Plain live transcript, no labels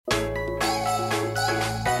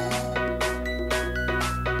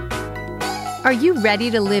Are you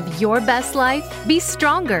ready to live your best life, be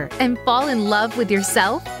stronger, and fall in love with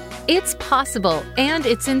yourself? It's possible, and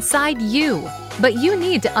it's inside you, but you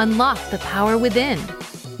need to unlock the power within.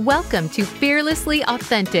 Welcome to Fearlessly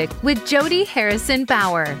Authentic with Jody Harrison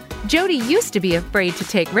Bauer. Jody used to be afraid to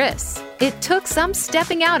take risks. It took some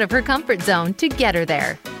stepping out of her comfort zone to get her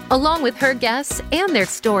there. Along with her guests and their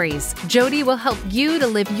stories, Jody will help you to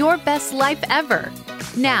live your best life ever.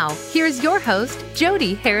 Now, here's your host,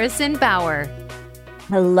 Jody Harrison Bauer.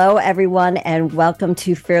 Hello, everyone, and welcome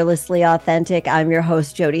to Fearlessly Authentic. I'm your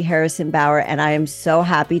host, Jody Harrison Bauer, and I am so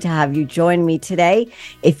happy to have you join me today.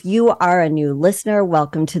 If you are a new listener,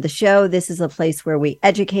 welcome to the show. This is a place where we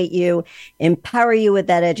educate you, empower you with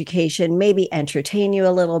that education, maybe entertain you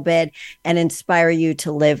a little bit, and inspire you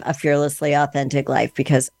to live a fearlessly authentic life.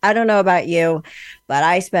 Because I don't know about you, but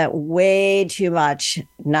I spent way too much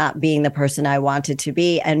not being the person I wanted to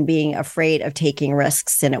be and being afraid of taking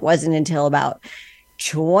risks. And it wasn't until about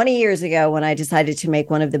 20 years ago when I decided to make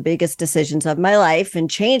one of the biggest decisions of my life and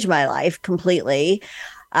change my life completely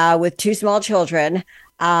with two small children.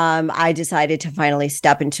 I decided to finally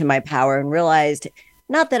step into my power and realized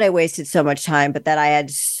not that I wasted so much time, but that I had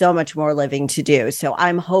so much more living to do. So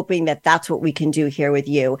I'm hoping that that's what we can do here with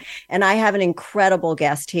you. And I have an incredible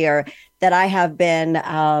guest here that I have been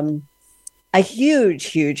a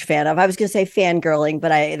huge fan of. I was going to say fangirling, but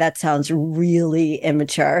that sounds really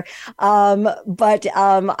immature. But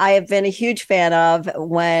I have been a huge fan of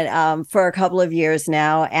for a couple of years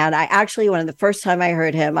now. And I actually, when the first time I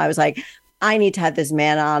heard him, I was like, I need to have this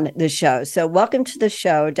man on the show. So welcome to the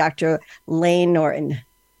show, Dr. Layne Norton.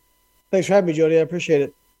 Thanks for having me, Jody. I appreciate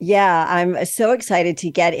it. Yeah, I'm so excited to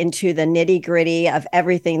get into the nitty gritty of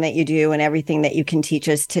everything that you do and everything that you can teach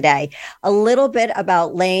us today. A little bit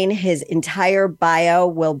about Layne. His entire bio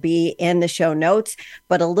will be in the show notes,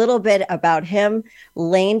 but a little bit about him.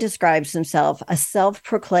 Layne describes himself a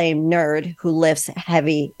self-proclaimed nerd who lifts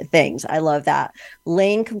heavy things. I love that.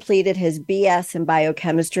 Layne completed his BS in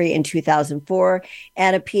biochemistry in 2004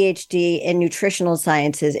 and a PhD in nutritional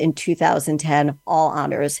sciences in 2010, all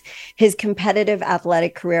honors. His competitive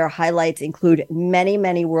athletic career highlights include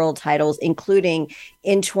many world titles, including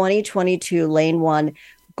in 2022, Layne won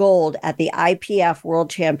gold at the IPF World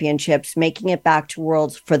Championships, making it back to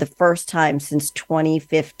Worlds for the first time since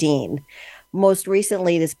 2015. Most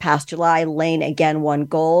recently, this past July, Layne again won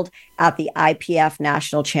gold at the IPF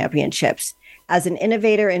National Championships. As an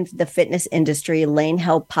innovator in the fitness industry, Layne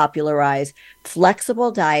helped popularize flexible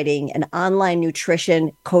dieting and online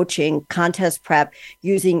nutrition coaching contest prep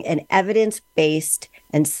using an evidence-based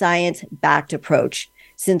and science-backed approach.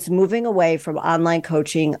 Since moving away from online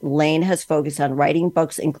coaching, Layne has focused on writing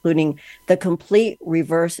books, including The Complete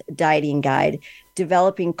Reverse Dieting Guide,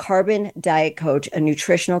 developing Carbon Diet Coach, a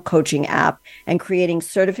nutritional coaching app, and creating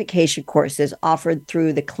certification courses offered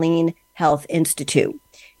through the Clean Health Institute.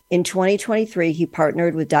 In 2023, he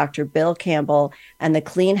partnered with Dr. Bill Campbell and the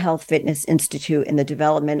Clean Health Fitness Institute in the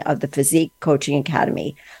development of the Physique Coaching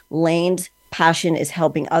Academy. Layne's passion is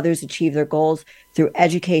helping others achieve their goals through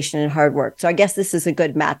education and hard work. So I guess this is a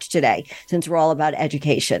good match today, since we're all about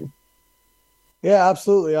education. Yeah,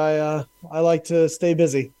 absolutely. I like to stay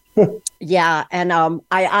busy. Yeah, and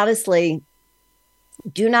I honestly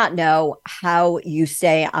do not know how you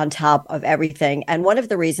stay on top of everything. And one of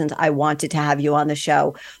the reasons I wanted to have you on the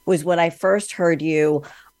show was when I first heard you,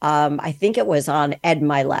 I think it was on Ed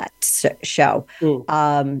Milet's show.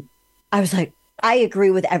 I was like, I agree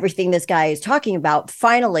with everything this guy is talking about.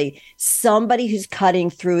 Finally, somebody who's cutting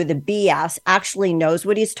through the BS actually knows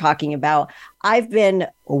what he's talking about. I've been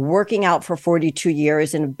working out for 42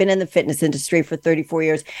 years and have been in the fitness industry for 34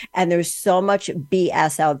 years. And there's so much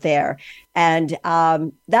BS out there. And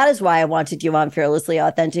that is why I wanted you on Fearlessly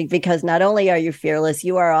Authentic, because not only are you fearless,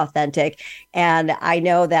 you are authentic. And I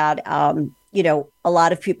know that, a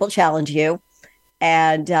lot of people challenge you.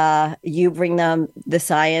 And you bring them the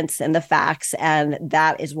science and the facts, and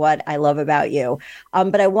that is what I love about you.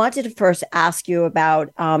 But I wanted to first ask you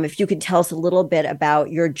about if you could tell us a little bit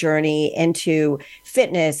about your journey into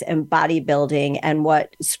fitness and bodybuilding and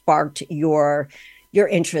what sparked your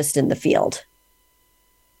interest in the field.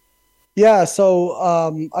 Yeah,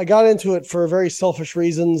 so I got into it for very selfish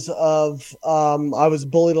reasons of I was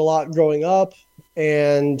bullied a lot growing up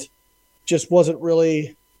and just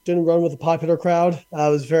didn't run with the popular crowd. I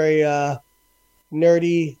was very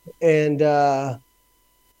nerdy and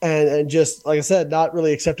just, like I said, not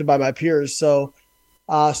really accepted by my peers. So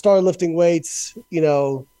started lifting weights,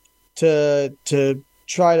 to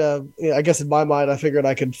try to, I guess in my mind, I figured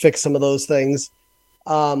I could fix some of those things.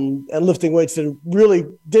 And lifting weights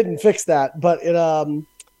didn't fix that, but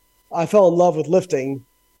I fell in love with lifting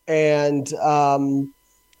And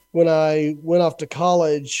when I went off to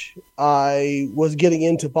college, I was getting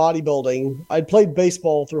into bodybuilding. I'd played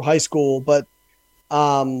baseball through high school, but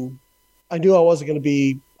I knew I wasn't going to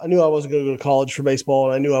be. I knew I wasn't going to go to college for baseball,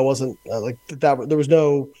 and I knew I wasn't like that. There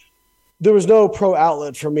was no pro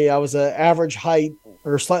outlet for me. I was an average height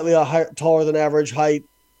or slightly taller than average height,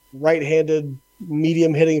 right-handed,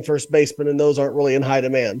 medium hitting first baseman, and those aren't really in high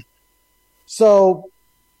demand. So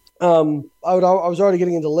I was already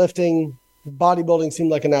getting into lifting. Bodybuilding seemed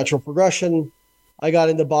like a natural progression. I got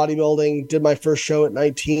into bodybuilding, did my first show at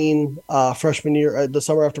 19, freshman year, the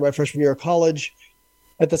summer after my freshman year of college.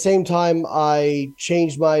 At the same time, I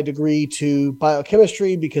changed my degree to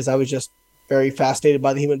biochemistry because I was just very fascinated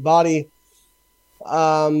by the human body,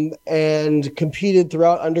 and competed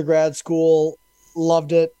throughout undergrad school,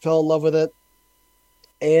 loved it, fell in love with it.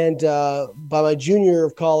 And by my junior year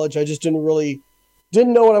of college, I just didn't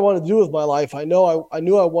know what I wanted to do with my life. I knew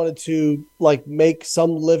I wanted to like make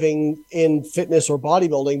some living in fitness or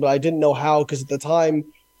bodybuilding, but I didn't know how, because at the time,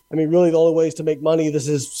 I mean, really the only ways to make money, this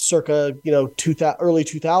is circa, early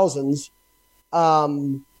 2000s,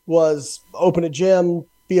 was open a gym,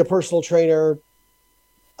 be a personal trainer,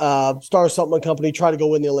 start a supplement company, try to go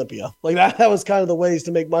win the Olympia. Like that was kind of the ways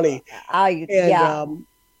to make money. And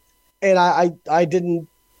I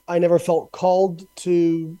never felt called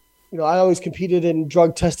to, I always competed in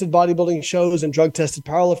drug tested bodybuilding shows and drug tested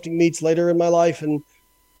powerlifting meets later in my life. And,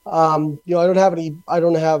 I'm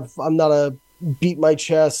not a beat my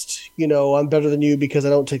chest, I'm better than you because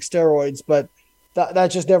I don't take steroids, but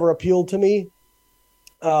that just never appealed to me.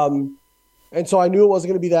 And so I knew it wasn't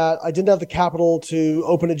going to be that. I didn't have the capital to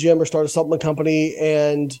open a gym or start a supplement company.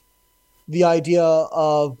 And the idea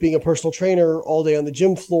of being a personal trainer all day on the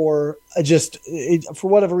gym floor, for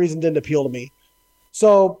whatever reason, didn't appeal to me.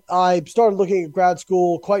 So I started looking at grad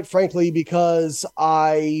school, quite frankly, because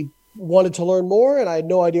I wanted to learn more and I had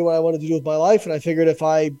no idea what I wanted to do with my life. And I figured if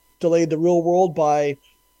I delayed the real world by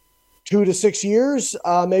 2 to 6 years,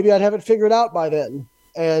 maybe I'd have it figured out by then.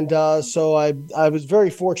 And so I was very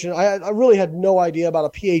fortunate. I really had no idea about a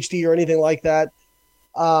PhD or anything like that.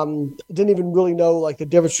 Didn't even really know like the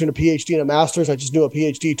difference between a PhD and a master's. I just knew a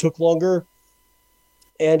PhD took longer.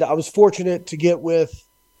 And I was fortunate to get with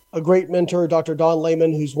a great mentor, Dr.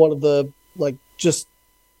 Layne, who's one of the like just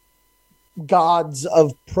gods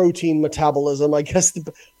of protein metabolism. I guess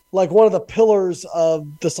like one of the pillars of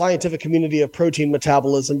the scientific community of protein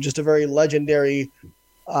metabolism, just a very legendary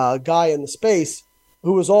guy in the space,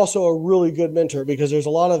 who was also a really good mentor, because there's a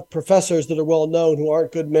lot of professors that are well known who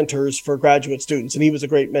aren't good mentors for graduate students. And he was a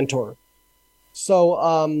great mentor.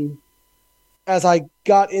 So as I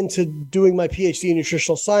got into doing my PhD in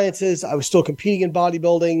nutritional sciences, I was still competing in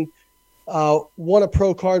bodybuilding, won a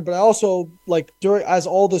pro card, but I also as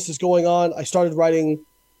all this is going on, I started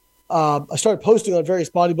posting on various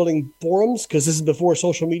bodybuilding forums, because this is before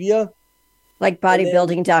social media. Like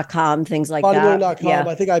bodybuilding.com, things like that. Bodybuilding.com. Yeah.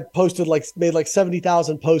 I think I posted made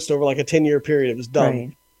 70,000 posts over like a 10-year period. It was dumb.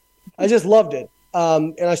 Right. I just loved it.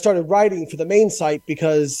 And I started writing for the main site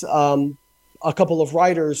because a couple of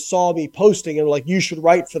writers saw me posting and were like, you should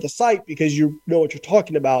write for the site because you know what you're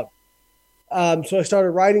talking about. So I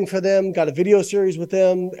started writing for them, got a video series with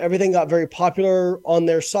them. Everything got very popular on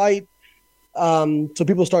their site. So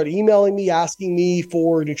people started emailing me, asking me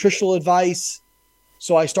for nutritional advice.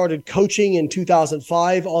 So I started coaching in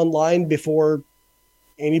 2005 online before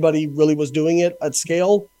anybody really was doing it at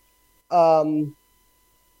scale. And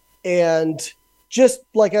just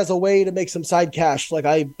like as a way to make some side cash, like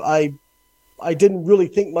I didn't really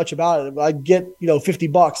think much about it. I'd get,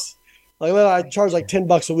 $50. Like I charge like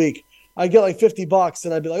 $10 a week. I'd get like $50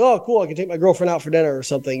 and I'd be like, oh, cool. I can take my girlfriend out for dinner or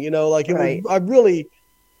something, I really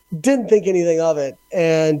didn't think anything of it.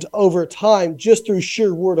 And over time, just through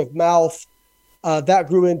sheer word of mouth, that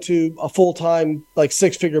grew into a full-time, like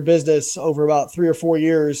 6-figure business over about 3 or 4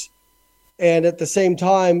 years. And at the same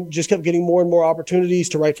time, just kept getting more and more opportunities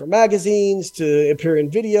to write for magazines, to appear in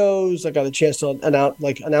videos. I got a chance to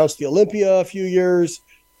announce the Olympia a few years,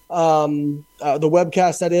 the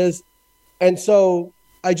webcast, that is. And so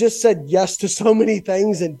I just said yes to so many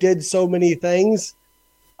things and did so many things,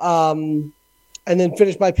 and then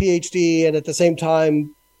finished my PhD. And at the same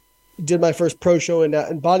time, did my first pro show in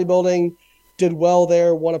bodybuilding, did well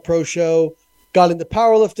there, won a pro show, got into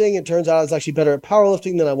powerlifting. It turns out I was actually better at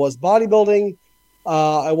powerlifting than I was bodybuilding.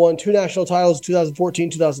 I won 2 national titles,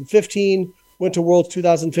 2014, 2015, went to Worlds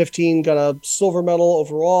 2015, got a silver medal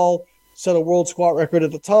overall, set a world squat record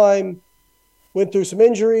at the time, went through some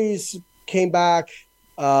injuries, came back,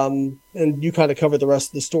 and you kind of covered the rest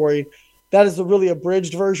of the story. That is the really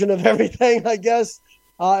abridged version of everything, I guess.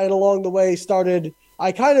 And along the way,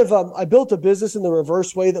 I kind of, I built a business in the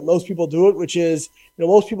reverse way that most people do it, which is,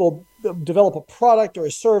 most people develop a product or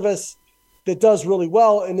a service that does really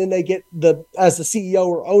well. And then they get as the CEO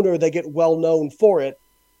or owner, they get well known for it.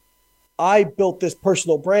 I built this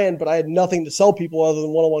personal brand, but I had nothing to sell people other than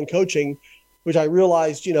one-on-one coaching, which I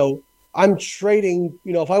realized, I'm trading,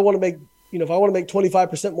 if I want to make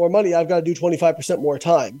 25% more money, I've got to do 25% more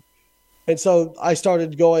time. And so I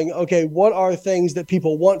started going, okay, what are things that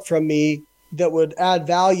people want from me that would add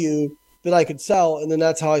value that I could sell? And then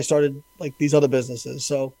that's how I started like these other businesses.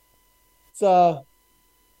 So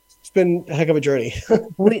it's been a heck of a journey.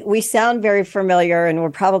 we sound very familiar, and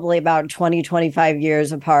we're probably about 20, 25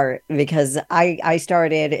 years apart, because I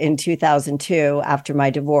started in 2002 after my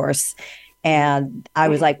divorce. And I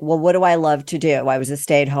was like, well, what do I love to do? I was a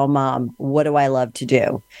stay-at-home mom. What do I love to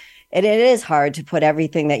do? And it is hard to put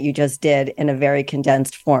everything that you just did in a very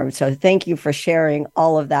condensed form. So thank you for sharing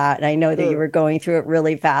all of that. And I know that you were going through it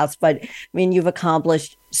really fast, but I mean, you've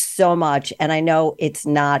accomplished so much. And I know it's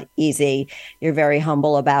not easy. You're very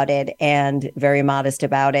humble about it and very modest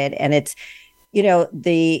about it. And it's,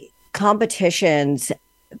 the competitions,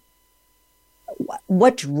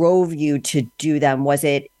 what drove you to do them? Was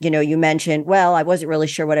it, you mentioned, well, I wasn't really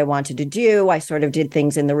sure what I wanted to do. I sort of did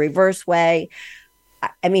things in the reverse way.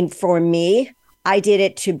 I mean, for me, I did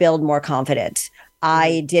it to build more confidence.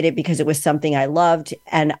 I did it because it was something I loved,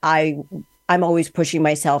 and I'm always pushing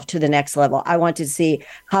myself to the next level. I wanted to see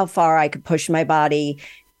how far I could push my body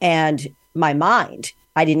and my mind.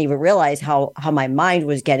 I didn't even realize how my mind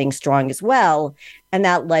was getting strong as well. And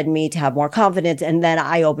that led me to have more confidence. And then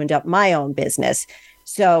I opened up my own business.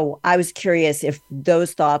 So I was curious if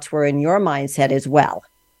those thoughts were in your mindset as well.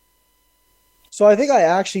 So I think I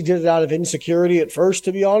actually did it out of insecurity at first,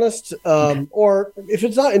 to be honest. Okay. Or if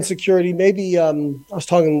it's not insecurity, maybe I was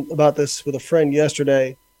talking about this with a friend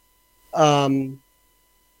yesterday. I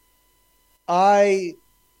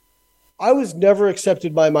was never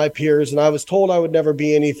accepted by my peers, and I was told I would never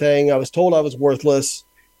be anything. I was told I was worthless.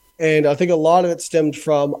 And I think a lot of it stemmed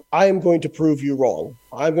from, I am going to prove you wrong.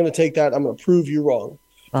 I'm going to take that. I'm going to prove you wrong.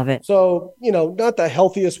 Love it. So, not the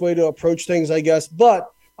healthiest way to approach things, I guess, but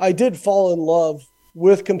I did fall in love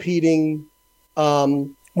with competing,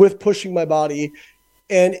 with pushing my body.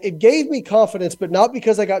 And it gave me confidence, but not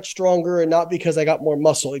because I got stronger and not because I got more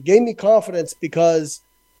muscle. It gave me confidence because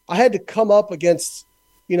I had to come up against,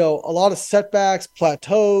 a lot of setbacks,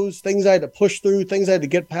 plateaus, things I had to push through, things I had to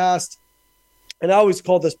get past. And I always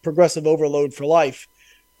call this progressive overload for life,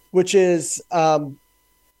 which is the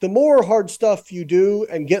more hard stuff you do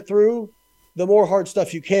and get through, the more hard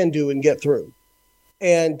stuff you can do and get through.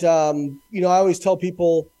 And, I always tell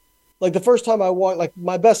people, like the first time I walked, like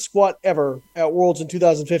my best squat ever at Worlds in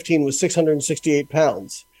 2015 was 668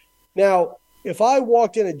 pounds. Now, if I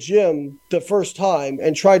walked in a gym the first time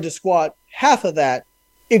and tried to squat half of that,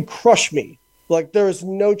 it'd crush me. Like there is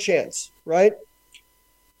no chance, right?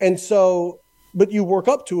 And so, but you work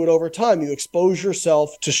up to it over time. You expose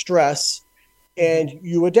yourself to stress and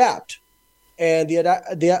you adapt. And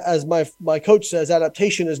as my coach says,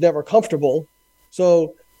 adaptation is never comfortable.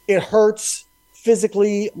 So it hurts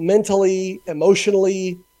physically, mentally,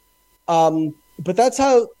 emotionally. But that's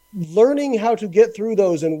how learning how to get through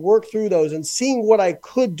those and work through those and seeing what I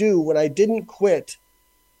could do when I didn't quit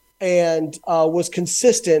and was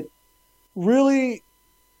consistent. Really,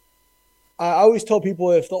 I always tell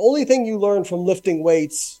people, if the only thing you learn from lifting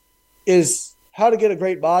weights is how to get a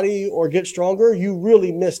great body or get stronger, you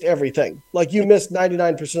really missed everything. Like you missed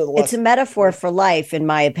 99% of the lesson. It's a metaphor for life, in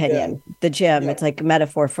my opinion. Yeah. The gym, it's like a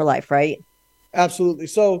metaphor for life, right? Absolutely.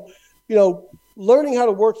 So, learning how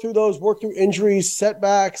to work through those, work through injuries,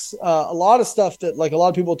 setbacks, a lot of stuff that like a lot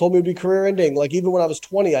of people told me would be career ending. Like even when I was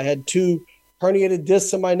 20, I had 2 herniated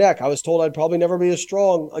discs in my neck. I was told I'd probably never be as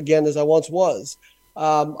strong again as I once was.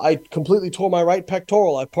 I completely tore my right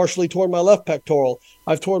pectoral. I partially torn my left pectoral.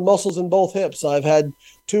 I've torn muscles in both hips. I've had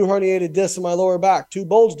 2 herniated discs in my lower back, 2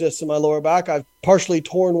 bulge discs in my lower back. I've partially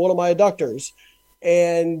torn one of my adductors.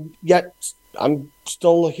 And yet I'm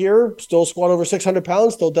still here, still squat over 600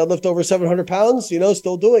 pounds, still deadlift over 700 pounds,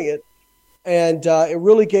 still doing it. And it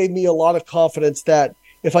really gave me a lot of confidence that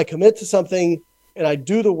if I commit to something and I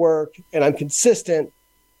do the work and I'm consistent,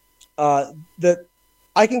 that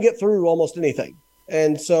I can get through almost anything.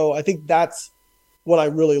 And so I think that's what I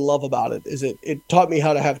really love about it, is it taught me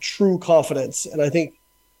how to have true confidence. And I think,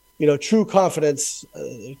 true confidence,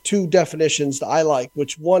 2 definitions that I like,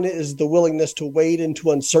 which one is the willingness to wade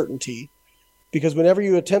into uncertainty. Because whenever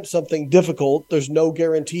you attempt something difficult, there's no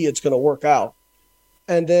guarantee it's going to work out.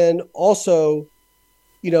 And then also,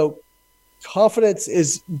 confidence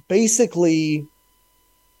is basically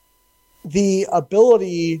the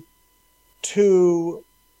ability to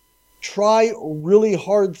try really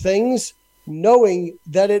hard things, knowing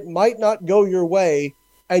that it might not go your way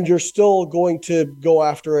and you're still going to go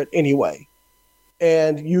after it anyway.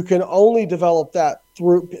 And you can only develop that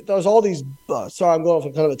through, there's all these, sorry, I'm going off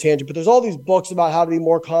on kind of a tangent, but there's all these books about how to be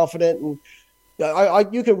more confident. And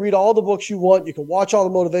you can read all the books you want. You can watch all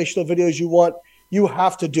the motivational videos you want. You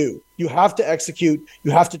have to execute.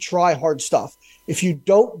 You have to try hard stuff. If you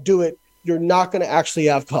don't do it, you're not going to actually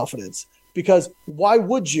have confidence. Because why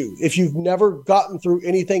would you? If you've never gotten through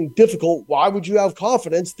anything difficult, why would you have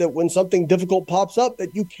confidence that when something difficult pops up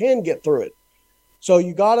that you can get through it? So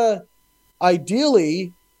you got to,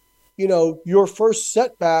 ideally, your first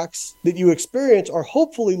setbacks that you experience are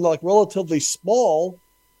hopefully like relatively small,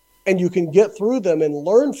 and you can get through them and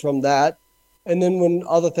learn from that. And then when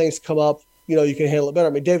other things come up, you can handle it better.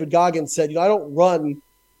 I mean, David Goggins said, I don't run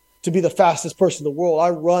to be the fastest person in the world.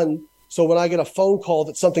 I run so when I get a phone call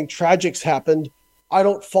that something tragic's happened, I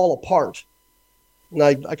don't fall apart. And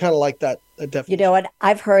I kind of like that definition. You know what?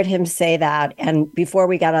 I've heard him say that. And before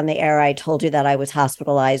we got on the air, I told you that I was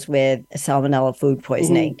hospitalized with salmonella food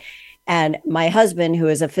poisoning. Mm-hmm. And my husband, who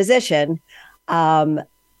is a physician,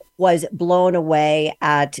 was blown away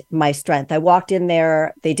at my strength. I walked in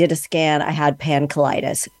there, they did a scan. I had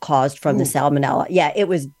pancolitis caused from the salmonella. Yeah, it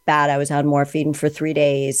was bad. I was on morphine for 3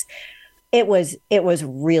 days. It was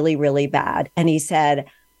really, really bad. And he said,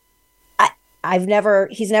 he's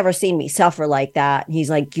never seen me suffer like that. And he's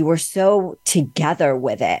like, you were so together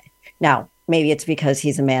with it. Now, maybe it's because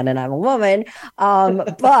he's a man and I'm a woman.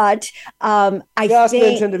 But I think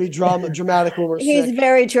men tend to be dramatic when we're he's sick.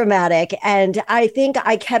 Very dramatic. And I think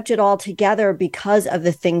I kept it all together because of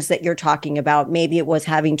the things that you're talking about. Maybe it was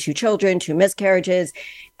having 2 children, 2 miscarriages.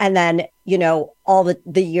 And then, all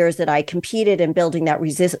the years that I competed and building that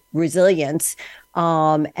resilience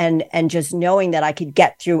and just knowing that I could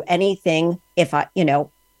get through anything if I, in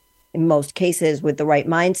most cases with the right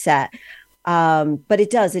mindset. But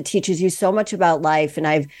it teaches you so much about life. And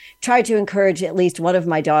I've tried to encourage at least one of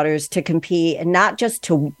my daughters to compete, and not just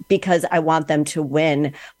because I want them to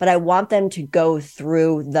win, but I want them to go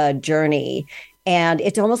through the journey. And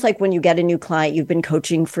it's almost like when you get a new client, you've been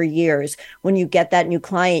coaching for years. When you get that new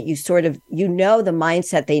client, you sort of, the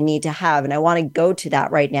mindset they need to have. And I want to go to that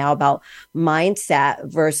right now about mindset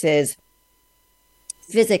versus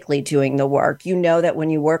physically doing the work. That when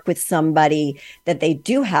you work with somebody that they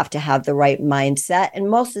do have to have the right mindset, and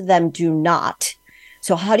most of them do not.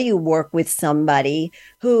 So how do you work with somebody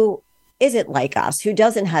who isn't like us, who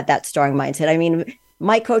doesn't have that strong mindset? I mean,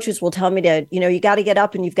 my coaches will tell me to, you got to get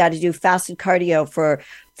up and you've got to do fasted cardio for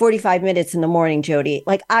 45 minutes in the morning, Jody.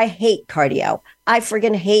 Like, I hate cardio. I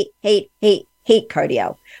friggin' hate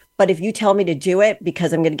cardio. But if you tell me to do it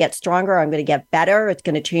because I'm going to get stronger, I'm going to get better, it's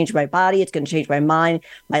going to change my body, it's going to change my mind,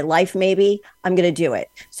 my life maybe, I'm going to do it.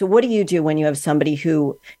 So what do you do when you have somebody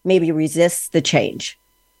who maybe resists the change?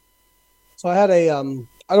 So I had I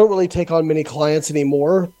don't really take on many clients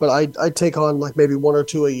anymore, but I take on like maybe 1 or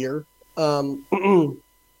 2 a year.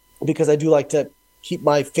 Because I do like to keep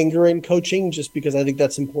my finger in coaching, just because I think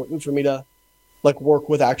that's important for me to like work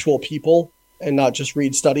with actual people and not just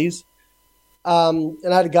read studies. And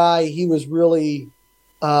I had a guy, he was really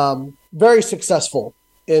very successful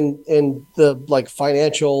in the like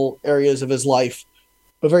financial areas of his life,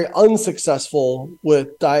 but very unsuccessful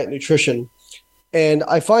with diet and nutrition. And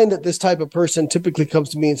I find that this type of person typically comes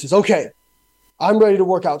to me and says, okay, I'm ready to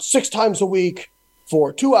work out 6 times a week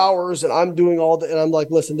for 2 hours, and I'm doing and I'm like,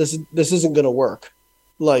 listen, this isn't going to work.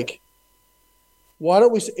 Like, why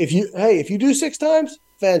don't we, if you do 6 times,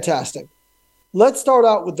 fantastic. Let's start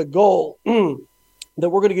out with the goal that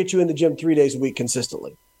we're going to get you in the gym 3 days a week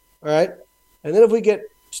consistently. All right. And then if we get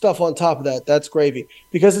stuff on top of that, that's gravy,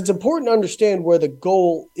 because it's important to understand where the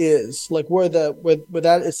goal is, like where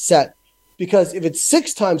that is set. Because if it's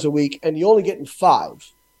 6 times a week and you only get in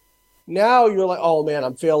 5, now you're like, oh man,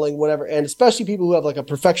 I'm failing, whatever. And especially people who have like a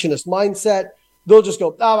perfectionist mindset, they'll just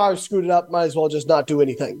go, oh, I screwed it up. Might as well just not do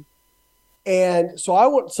anything. And so I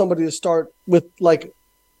want somebody to start with like,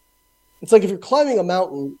 it's like if you're climbing a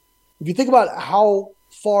mountain, if you think about how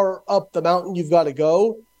far up the mountain you've got to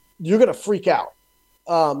go, you're going to freak out.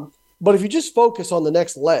 But if you just focus on the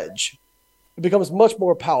next ledge, it becomes much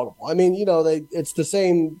more palatable. I mean, it's the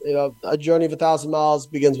same, a journey of 1,000 miles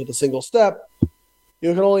begins with a single step.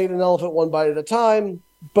 You can only eat an elephant one bite at a time,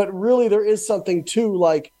 but really there is something to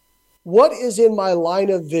like, what is in my line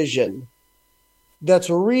of vision that's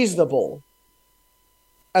reasonable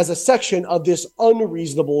as a section of this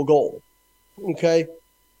unreasonable goal? Okay.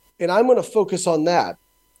 And I'm going to focus on that.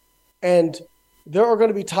 And there are going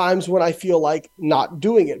to be times when I feel like not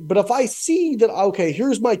doing it. But if I see that, okay,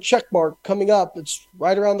 here's my check mark coming up, it's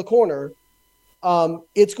right around the corner,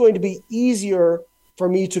 it's going to be easier for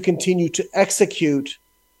me to continue to execute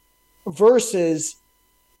versus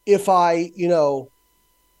if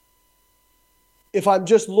if I'm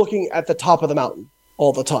just looking at the top of the mountain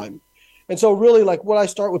all the time. And so really, like, what I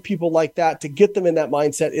start with people like that to get them in that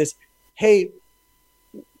mindset is, hey,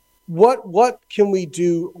 what can we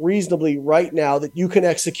do reasonably right now that you can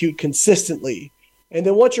execute consistently? And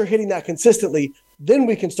then once you're hitting that consistently, then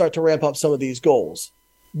we can start to ramp up some of these goals.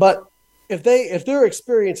 But if their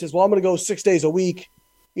experience is, well, I'm going to go 6 days a week,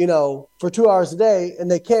 for 2 hours a day, and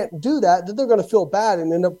they can't do that, then they're going to feel bad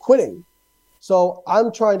and end up quitting. So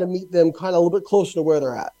I'm trying to meet them kind of a little bit closer to where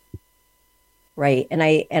they're at. Right.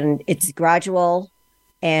 And it's gradual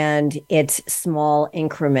and it's small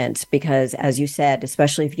increments because, as you said,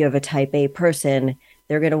 especially if you have a type A person,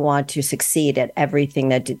 they're going to want to succeed at everything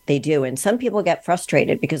that they do. And some people get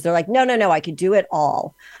frustrated because they're like, no, I could do it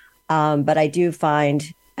all. But I do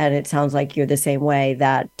find, and it sounds like you're the same way,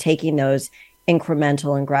 that taking those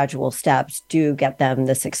incremental and gradual steps do get them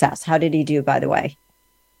the success. How did he do, by the way?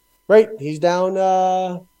 Great. He's down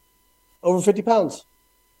over 50 pounds.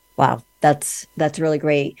 Wow. That's really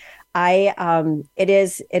great. It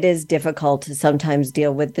is difficult to sometimes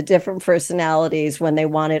deal with the different personalities when they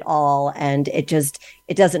want it all. And it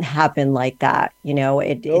doesn't happen like that.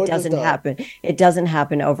 It doesn't happen. It doesn't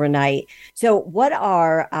happen overnight. So what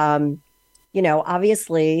are,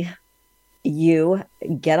 obviously you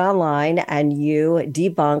get online and you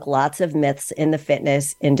debunk lots of myths in the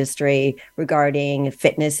fitness industry regarding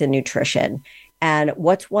fitness and nutrition. And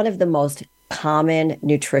what's one of the most common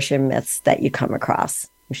nutrition myths that you come across?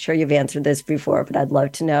 I'm sure you've answered this before, but I'd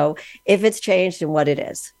love to know if it's changed and what it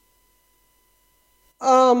is.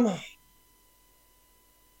 Most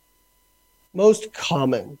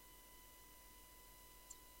common.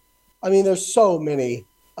 I mean, there's so many.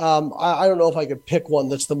 I don't know if I could pick one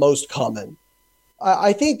that's the most common.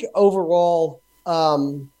 I think overall,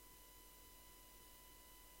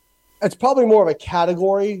 it's probably more of a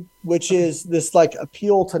category, which is this like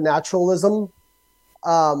appeal to naturalism,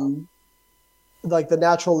 like the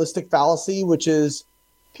naturalistic fallacy, which is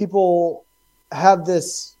people have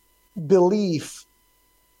this belief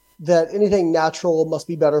that anything natural must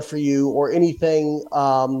be better for you, or anything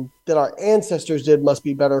that our ancestors did must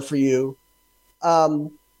be better for you.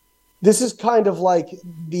 This is kind of like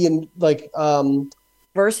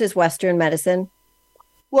versus Western medicine.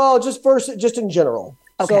 Well, just in general.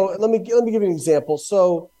 Okay. So let me give you an example.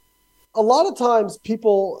 So a lot of times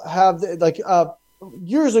people have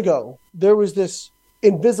years ago, there was this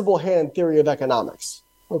invisible hand theory of economics,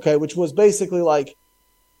 okay, which was basically like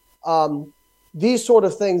these sort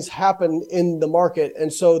of things happen in the market,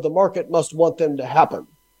 and so the market must want them to happen.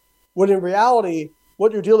 When in reality,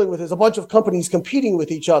 what you're dealing with is a bunch of companies competing with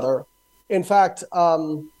each other. In fact,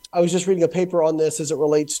 I was just reading a paper on this as it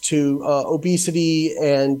relates to obesity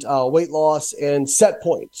and weight loss and set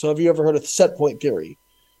point. So have you ever heard of set point theory?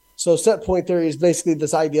 So set point theory is basically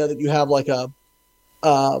this idea that you have like a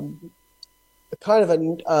kind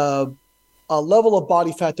of a level of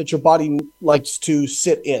body fat that your body likes to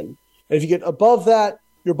sit in. And if you get above that,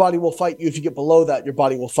 your body will fight you. If you get below that, your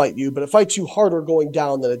body will fight you. But it fights you harder going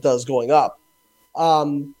down than it does going up.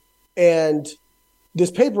 And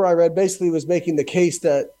this paper I read basically was making the case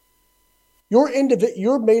that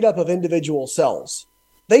you're made up of individual cells.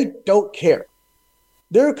 They don't care.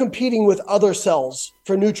 They're competing with other cells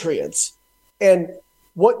for nutrients. And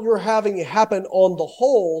what you're having happen on the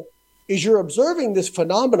whole is you're observing this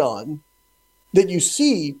phenomenon that you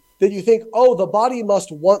see, that you think, oh, the body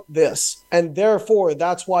must want this, and therefore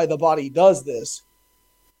that's why the body does this.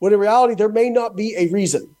 When in reality, there may not be a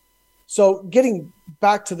reason. So getting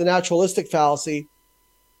back to the naturalistic fallacy,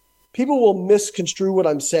 people will misconstrue what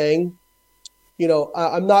I'm saying.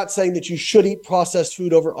 I'm not saying that you should eat processed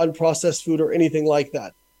food over unprocessed food or anything like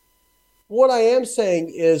that. What I am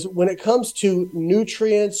saying is when it comes to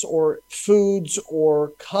nutrients or foods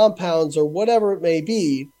or compounds or whatever it may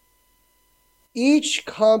be, each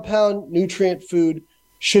compound, nutrient, food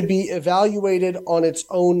should be evaluated on its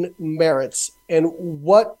own merits. And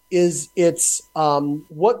what does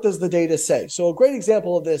the data say? So a great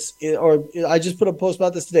example of this, I just put a post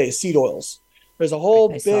about this today, is seed oils. There's a whole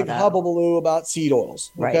big hubbubaloo about seed oils,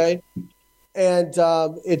 okay? Right. And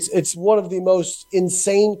it's one of the most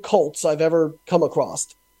insane cults I've ever come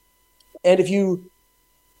across. And if you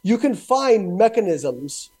can find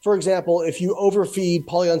mechanisms, for example, if you overfeed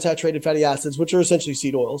polyunsaturated fatty acids, which are essentially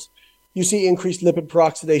seed oils, you see increased lipid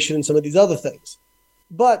peroxidation and some of these other things.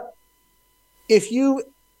 But if you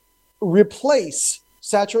replace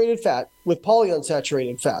saturated fat with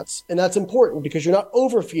polyunsaturated fats. And that's important because you're not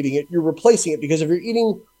overfeeding it, you're replacing it. Because if you're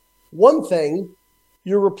eating one thing,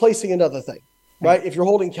 you're replacing another thing, right? If you're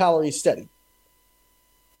holding calories steady.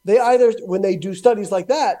 They either, when they do studies like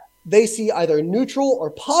that, they see either neutral or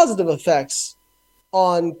positive effects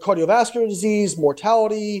on cardiovascular disease,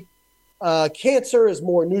 mortality. Cancer is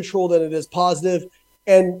more neutral than it is positive,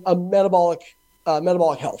 and a metabolic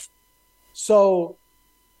health. So,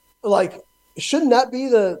 like, shouldn't that be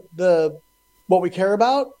the what we care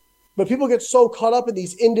about? But people get so caught up in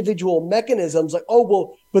these individual mechanisms, like, oh,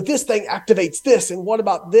 well, but this thing activates this, and what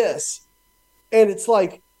about this? And it's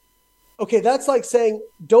like, okay, that's like saying,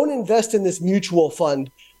 don't invest in this mutual fund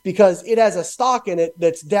because it has a stock in it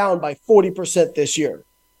that's down by 40% this year.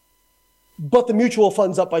 But the mutual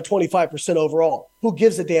fund's up by 25% overall. Who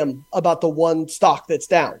gives a damn about the one stock that's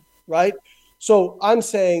down, right? So I'm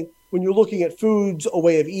saying when you're looking at foods, a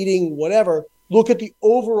way of eating, whatever, look at the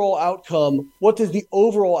overall outcome. What does the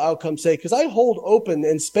overall outcome say? Because I hold open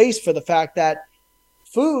in space for the fact that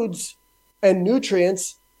foods and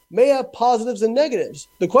nutrients may have positives and negatives.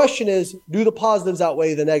 The question is, do the positives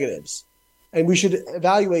outweigh the negatives? And we should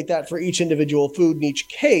evaluate that for each individual food in each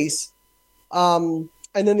case. And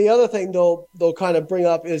then the other thing they'll kind of bring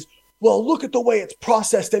up is, well, look at the way it's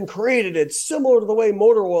processed and created. It's similar to the way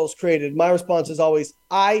motor oil is created. My response is always,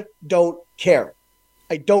 I don't care.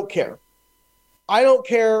 I don't care. I don't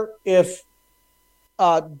care if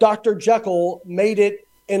Dr. Jekyll made it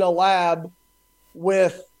in a lab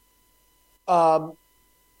with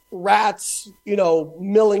rats,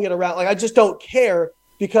 milling it around. Like, I just don't care,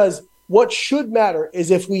 because what should matter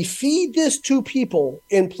is if we feed this to people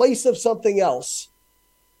in place of something else,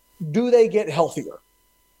 do they get healthier?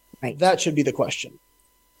 Right. That should be the question.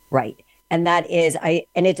 Right. And that is,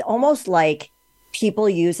 and it's almost like people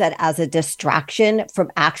use that as a distraction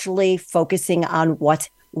from actually focusing on what's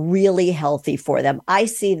really healthy for them. I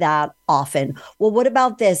see that often. Well, what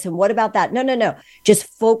about this? And what about that? No. Just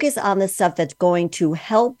focus on the stuff that's going to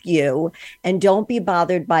help you, and don't be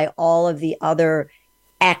bothered by all of the other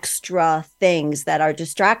extra things that are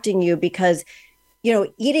distracting you, because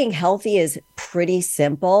eating healthy is pretty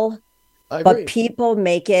simple, but people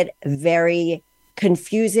make it very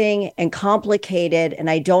confusing and complicated. And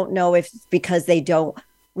I don't know if it's because they don't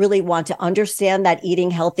really want to understand that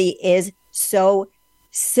eating healthy is so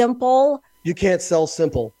simple. You can't sell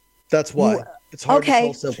simple. That's why. It's hard to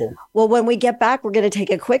sell simple. Well, when we get back, we're going to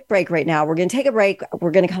take a quick break right now. We're going to take a break.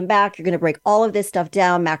 We're going to come back. You're going to break all of this stuff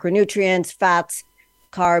down: macronutrients, fats,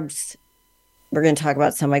 carbs. We're going to talk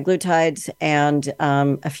about semaglutides and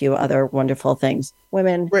a few other wonderful things.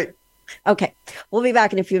 Women. Great. Okay. We'll be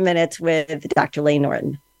back in a few minutes with Dr. Layne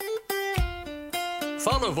Norton.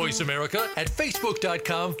 Follow Voice America at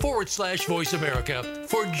facebook.com/Voice America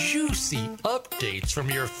for juicy updates from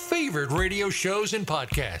your favorite radio shows and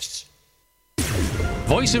podcasts.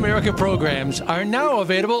 Voice America programs are now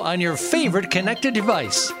available on your favorite connected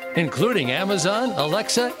device, including Amazon,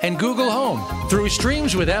 Alexa, and Google Home. Through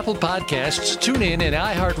streams with Apple Podcasts, TuneIn, and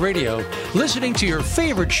iHeartRadio, listening to your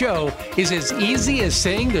favorite show is as easy as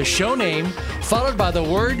saying the show name followed by the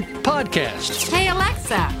word podcast. Hey,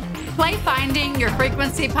 Alexa, play Finding Your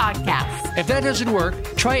Frequency podcast. If that doesn't work,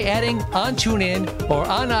 try adding on TuneIn or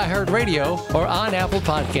on iHeartRadio or on Apple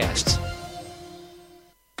Podcasts.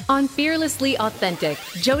 On Fearlessly Authentic,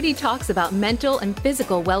 Jody talks about mental and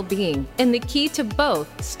physical well-being, and the key to both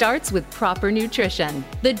starts with proper nutrition.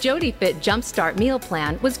 The Jody Fit Jumpstart Meal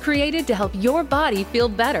Plan was created to help your body feel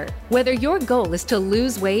better. Whether your goal is to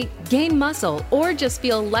lose weight, gain muscle, or just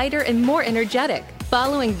feel lighter and more energetic,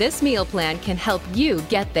 following this meal plan can help you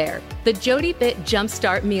get there. The Jody Fit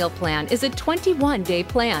Jumpstart Meal Plan is a 21-day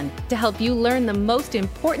plan to help you learn the most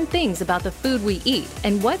important things about the food we eat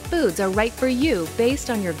and what foods are right for you based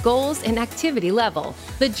on your goals and activity level.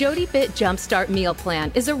 The Jody Fit Jumpstart Meal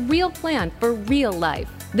Plan is a real plan for real life.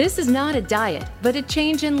 This is not a diet, but a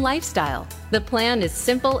change in lifestyle. The plan is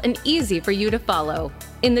simple and easy for you to follow.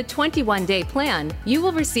 In the 21-day plan, you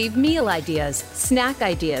will receive meal ideas, snack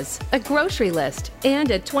ideas, a grocery list,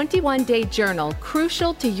 and a 21-day journal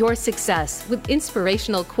crucial to your success, with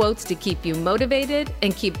inspirational quotes to keep you motivated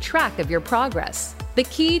and keep track of your progress. The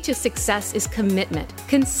key to success is commitment,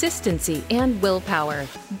 consistency, and willpower.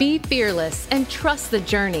 Be fearless and trust the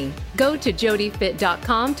journey. Go to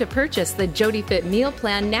jodyfit.com to purchase the Jody Fit Meal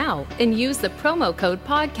Plan now and use the promo code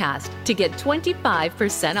podcast to get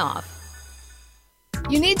 25% off.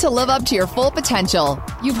 You need to live up to your full potential.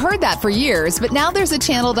 You've heard that for years, but now there's a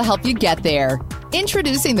channel to help you get there.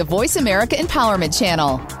 Introducing the Voice America Empowerment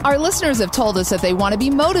Channel. Our listeners have told us that they want to be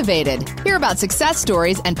motivated, hear about success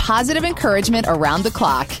stories, and positive encouragement around the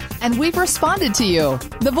clock. And we've responded to you.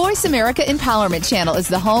 The Voice America Empowerment Channel is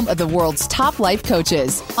the home of the world's top life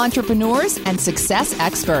coaches, entrepreneurs, and success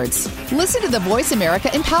experts. Listen to the Voice America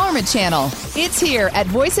Empowerment Channel. It's here at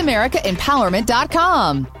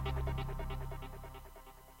voiceamericaempowerment.com.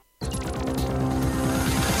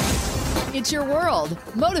 It's your world.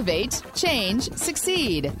 Motivate, change,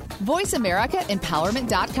 succeed.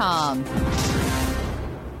 VoiceAmericaEmpowerment.com.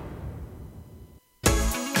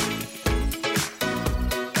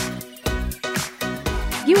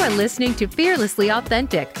 You are listening to Fearlessly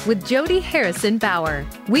Authentic with Jody Harrison Bauer.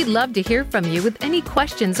 We'd love to hear from you with any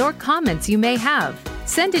questions or comments you may have.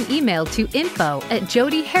 Send an email to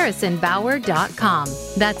info@jodyharrisonbauer.com.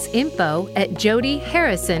 That's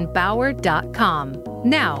info@jodyharrisonbauer.com.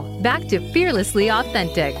 Now, back to Fearlessly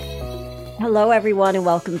Authentic. Hello, everyone, and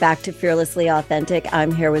welcome back to Fearlessly Authentic.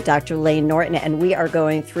 I'm here with Dr. Layne Norton, and we are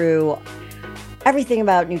going through everything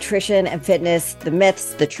about nutrition and fitness, the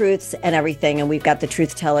myths, the truths, and everything. And we've got the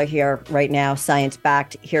truth teller here right now,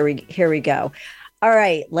 science-backed. Here we go. All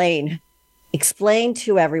right, Layne, explain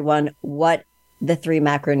to everyone what the 3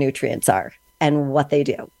 macronutrients are and what they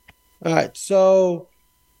do. All right. So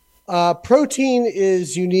protein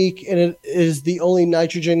is unique, and it is the only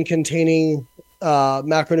nitrogen-containing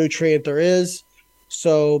macronutrient there is.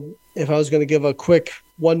 So if I was going to give a quick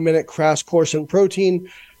 1-minute crash course in protein,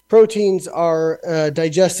 proteins are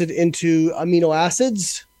digested into amino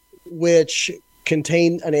acids, which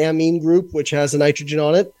contain an amine group, which has a nitrogen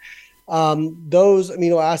on it. Those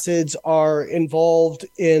amino acids are involved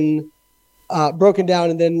in broken down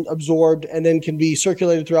and then absorbed, and then can be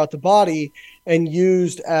circulated throughout the body and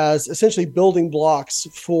used as essentially building blocks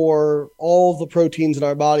for all the proteins in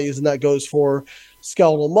our bodies. And that goes for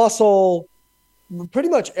skeletal muscle. Pretty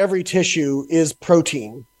much every tissue is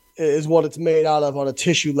protein, is what it's made out of on a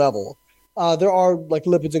tissue level. There are like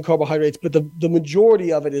lipids and carbohydrates, but the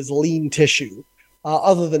majority of it is lean tissue,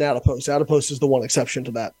 other than adipose. Adipose is the one exception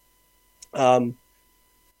to that.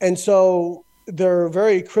 And so they're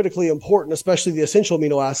very critically important, especially the essential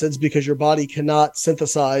amino acids, because your body cannot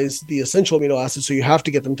synthesize the essential amino acids, so you have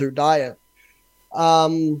to get them through diet.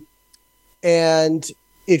 And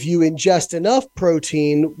if you ingest enough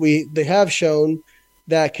protein, they have shown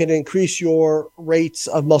that can increase your rates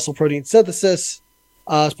of muscle protein synthesis.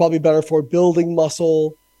 It's probably better for building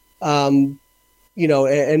muscle, and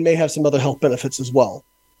may have some other health benefits as well,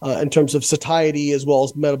 in terms of satiety as well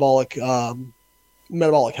as metabolic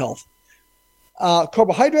health.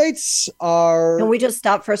 Carbohydrates are. Can we just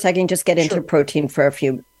stop for a second? Just get into protein for a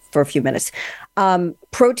few minutes.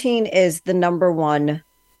 Protein is the number one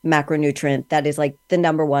macronutrient. That is like the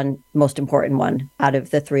number one most important one out of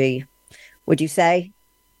the 3. Would you say?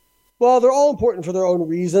 Well, they're all important for their own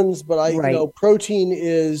reasons, but protein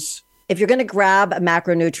is. If you're going to grab a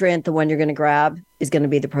macronutrient, the one you're going to grab is going to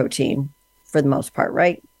be the protein for the most part,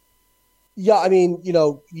 right? Yeah, I mean,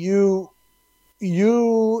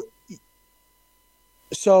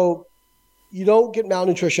 so you don't get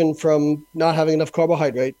malnutrition from not having enough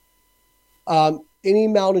carbohydrate. Any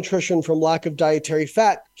malnutrition from lack of dietary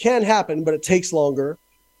fat can happen, but it takes longer.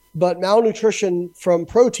 But malnutrition from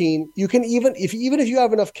protein, you can even if you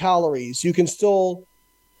have enough calories, you can still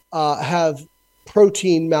have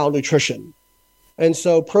protein malnutrition. And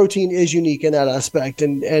so protein is unique in that aspect.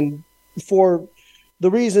 And for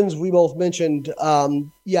the reasons we both mentioned,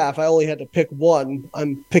 if I only had to pick one,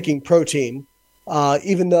 I'm picking protein.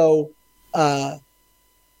 Even though,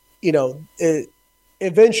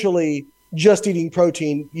 eventually just eating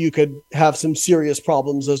protein, you could have some serious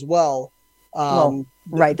problems as well.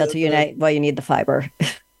 Right. That's why you need the fiber.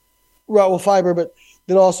 Right. Well, fiber, but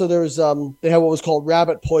then also there's, they had what was called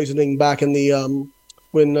rabbit poisoning back in the,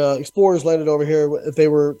 when explorers landed over here. If they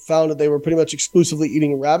were found that they were pretty much exclusively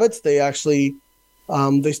eating rabbits, they actually,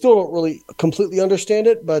 they still don't really completely understand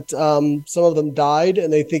it, but some of them died,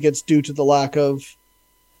 and they think it's due to the lack of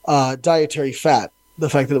dietary fat, the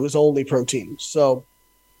fact that it was only protein. So,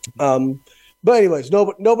 but anyways,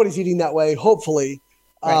 nobody's eating that way, hopefully.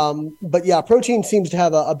 Right. But yeah, protein seems to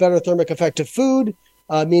have a better thermic effect of food,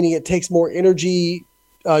 meaning it takes more energy.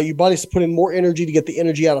 Your body's put in more energy to get the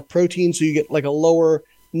energy out of protein, so you get like a lower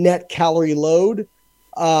net calorie load.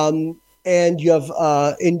 And you have,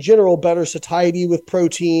 in general, better satiety with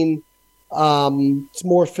protein. It's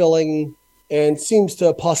more filling and seems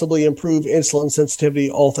to possibly improve insulin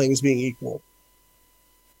sensitivity, all things being equal.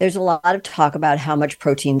 There's a lot of talk about how much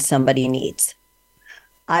protein somebody needs.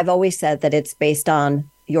 I've always said that it's based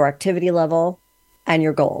on your activity level and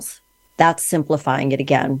your goals. That's simplifying it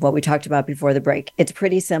again, what we talked about before the break. It's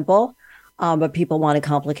pretty simple, but people want to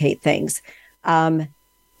complicate things.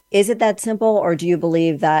 Is it that simple, or do you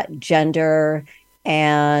believe that gender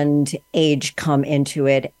and age come into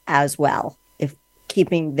it as well, if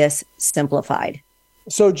keeping this simplified?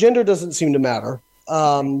 So gender doesn't seem to matter.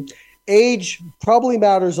 Age probably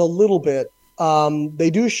matters a little bit.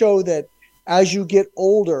 They do show that as you get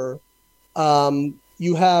older,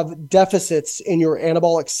 you have deficits in your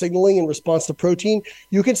anabolic signaling in response to protein.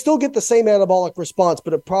 You can still get the same anabolic response,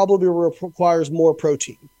 but it probably requires more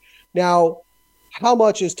protein. Now, how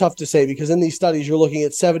much is tough to say, because in these studies, you're looking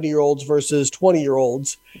at 70-year-olds versus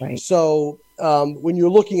 20-year-olds. Right. So when you're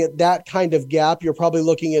looking at that kind of gap, you're probably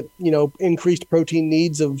looking at, increased protein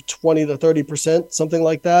needs of 20 to 30%, something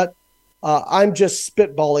like that. I'm just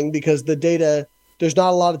spitballing because the data, there's not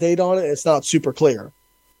a lot of data on it. It's not super clear.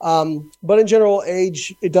 But in general,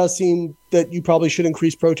 age, it does seem that you probably should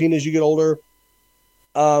increase protein as you get older.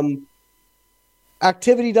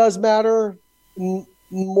 Activity does matter,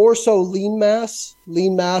 more so lean mass.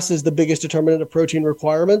 Lean mass is the biggest determinant of protein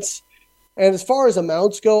requirements. And as far as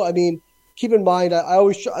amounts go, I mean, keep in mind, I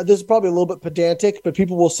always, this is probably a little bit pedantic, but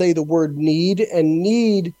people will say the word need, and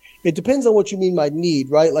need, it depends on what you mean by need,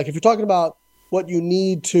 right? Like if you're talking about what you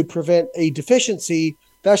need to prevent a deficiency,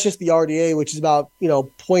 that's just the RDA, which is about,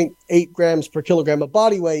 0.8 grams per kilogram of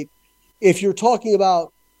body weight. If you're talking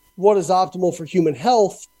about what is optimal for human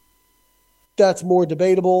health, that's more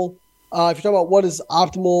debatable. If you're talking about what is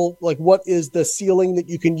optimal, like what is the ceiling that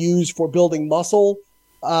you can use for building muscle,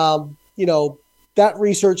 that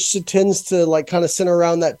research tends to kind of center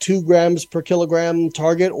around that 2 grams per kilogram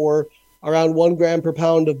target, or around 1 gram per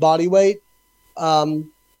pound of body weight.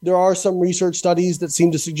 There are some research studies that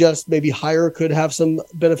seem to suggest maybe higher could have some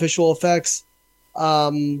beneficial effects.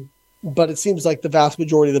 But it seems like the vast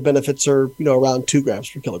majority of the benefits are, around 2 grams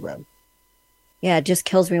per kilogram. Yeah, it just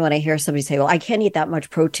kills me when I hear somebody say, well, I can't eat that much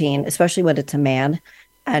protein, especially when it's a man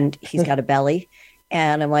and he's got a belly.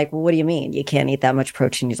 And I'm like, well, what do you mean you can't eat that much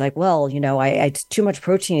protein? He's like, well, too much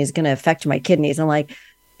protein is going to affect my kidneys. I'm like,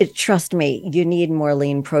 trust me, you need more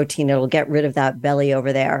lean protein. It'll get rid of that belly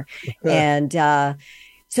over there. And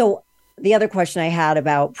so the other question I had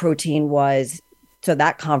about protein was, so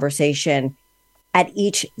that conversation at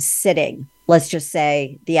each sitting, let's just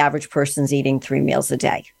say the average person's eating 3 meals a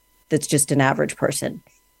day. That's just an average person.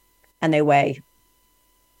 And they weigh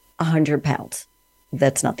 100 pounds.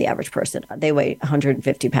 That's not the average person. They weigh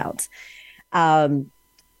 150 pounds. How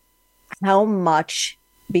much,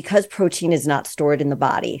 because protein is not stored in the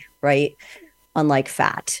body, right? Unlike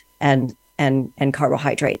fat and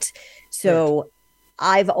carbohydrates. So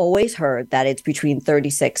I've always heard that it's between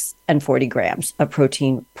 36 and 40 grams of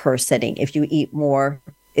protein per sitting. If you eat more,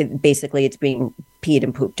 it's being peed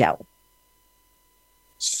and pooped out.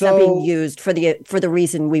 So, it's not being used for the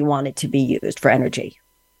reason we want it to be used, for energy.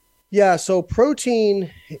 Yeah, so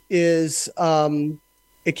protein is,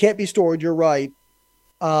 it can't be stored, you're right.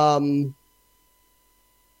 And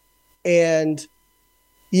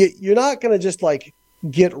you're not going to just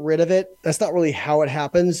get rid of it. That's not really how it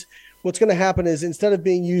happens. What's going to happen is, instead of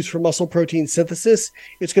being used for muscle protein synthesis,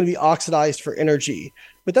 it's going to be oxidized for energy.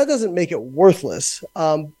 But that doesn't make it worthless.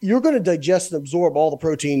 You're going to digest and absorb all the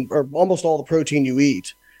protein, or almost all the protein you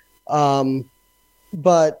eat.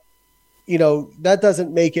 But, that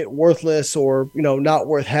doesn't make it worthless or, not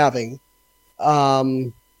worth having.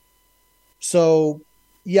 So,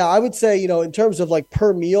 yeah, I would say, in terms of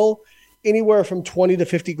per meal, anywhere from 20 to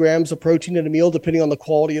 50 grams of protein in a meal, depending on the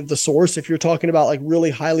quality of the source. If you're talking about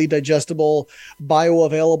really highly digestible,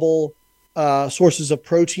 bioavailable sources of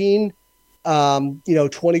protein,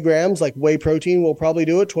 20 grams, like whey protein will probably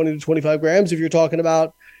do it, 20 to 25 grams. If you're talking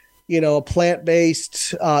about, a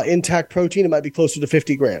plant-based intact protein, it might be closer to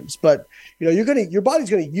 50 grams. But, your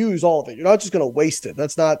body's going to use all of it. You're not just going to waste it.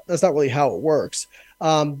 That's not really how it works.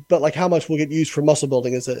 But how much will get used for muscle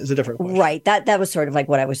building is a different question. Right. That was sort of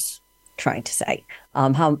what I was trying to say.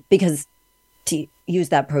 Because to use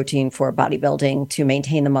that protein for bodybuilding, to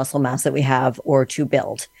maintain the muscle mass that we have, or to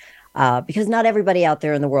build, because not everybody out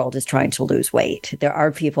there in the world is trying to lose weight. There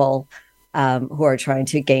are people who are trying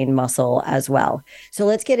to gain muscle as well. So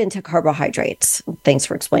let's get into carbohydrates. Thanks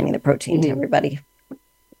for explaining the protein to everybody.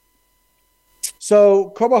 So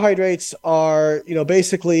carbohydrates are,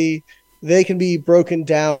 basically, they can be broken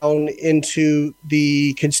down into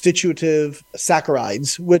the constitutive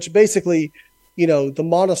saccharides, which basically, the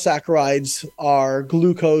monosaccharides are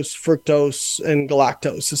glucose, fructose, and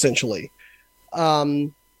galactose, essentially.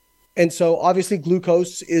 And so obviously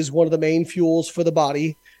glucose is one of the main fuels for the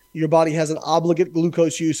body. Your body has an obligate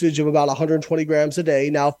glucose usage of about 120 grams a day.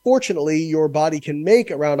 Now, fortunately, your body can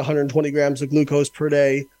make around 120 grams of glucose per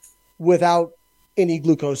day without any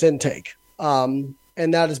glucose intake. And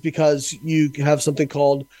that is because you have something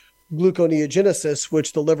called gluconeogenesis,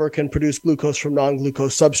 which the liver can produce glucose from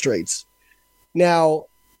non-glucose substrates. Now,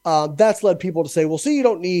 that's led people to say, well, see, you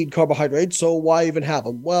don't need carbohydrates, so why even have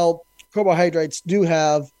them? Well, carbohydrates do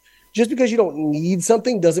have, just because you don't need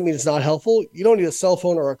something doesn't mean it's not helpful. You don't need a cell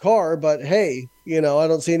phone or a car, but hey, I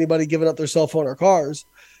don't see anybody giving up their cell phone or cars.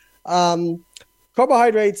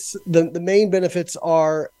 Carbohydrates, the main benefits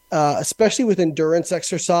are, especially with endurance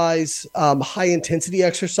exercise, high intensity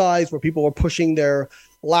exercise where people are pushing their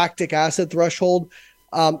lactic acid threshold,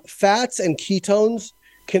 fats and ketones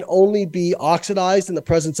can only be oxidized in the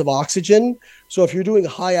presence of oxygen. So if you're doing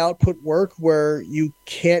high output work where you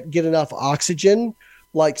can't get enough oxygen,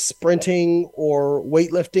 like sprinting or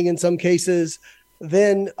weightlifting in some cases,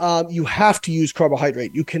 then you have to use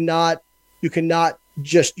carbohydrate. You can't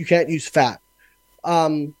use fat.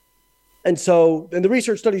 And the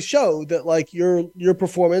research studies show that like your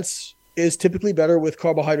performance is typically better with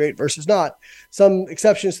carbohydrate versus not. Some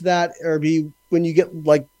exceptions to that are when you get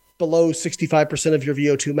like below 65% of your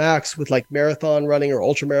VO2 max with like marathon running or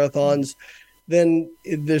ultra marathons, then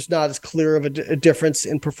there's not as clear of a difference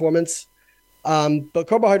in performance. But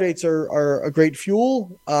carbohydrates are a great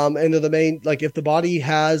fuel. And they're the main, like if the body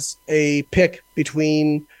has a pick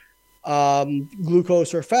between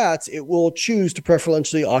glucose or fats, it will choose to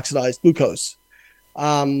preferentially oxidize glucose.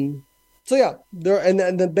 So yeah,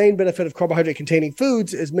 and the main benefit of carbohydrate containing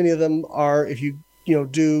foods is many of them are, if you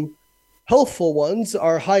do healthful ones,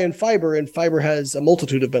 are high in fiber, and fiber has a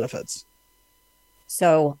multitude of benefits.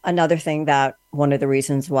 So another thing that one of the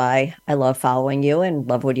reasons why I love following you and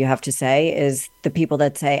love what you have to say is the people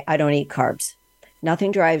that say, I don't eat carbs.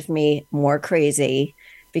 Nothing drives me more crazy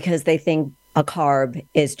because they think a carb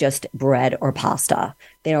is just bread or pasta.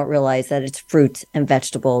 They don't realize that it's fruits and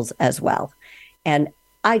vegetables as well. And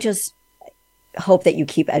I just hope that you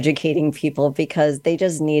keep educating people because they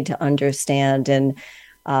just need to understand. And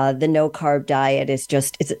the no carb diet is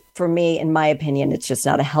it's for me, in my opinion, it's just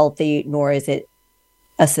not a healthy, nor is it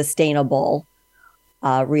a sustainable,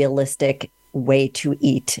 realistic way to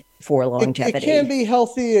eat for longevity. It can be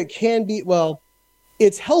healthy. It can be,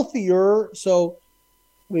 it's healthier. So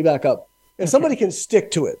let me back up. If somebody can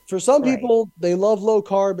stick to it, for some people, they love low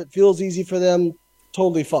carb. It feels easy for them.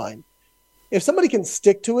 Totally fine. If somebody can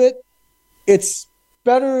stick to it, it's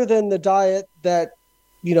better than the diet that,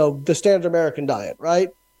 the standard American diet, right?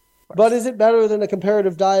 But is it better than a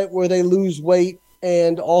comparative diet where they lose weight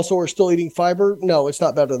and also are still eating fiber? No, it's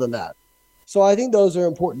not better than that. So I think those are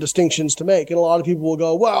important distinctions to make. And a lot of people will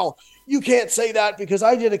go, well, you can't say that because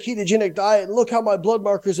I did a ketogenic diet and look how my blood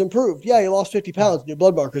markers improved. Yeah, you lost 50 pounds and your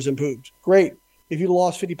blood markers improved. Great. If you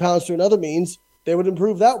lost 50 pounds through another means, they would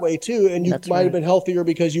improve that way too. And you might have been healthier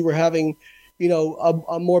because you were having,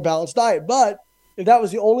 a more balanced diet. But if that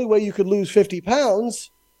was the only way you could lose 50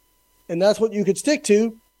 pounds and that's what you could stick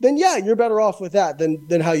to, then yeah, you're better off with that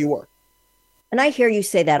than how you were. And I hear you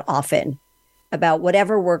say that often about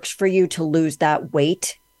whatever works for you to lose that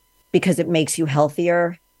weight because it makes you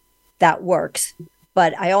healthier, that works.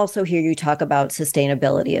 But I also hear you talk about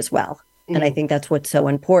sustainability as well. Mm-hmm. And I think that's what's so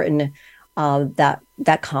important,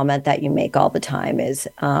 that comment that you make all the time is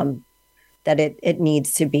that it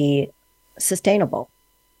needs to be sustainable.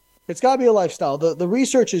 It's got to be a lifestyle. The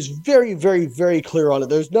research is very, very, very clear on it.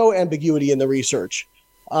 There's no ambiguity in the research.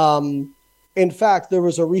 In fact, there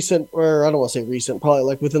was a recent, or I don't want to say recent, probably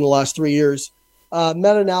like within the last 3 years,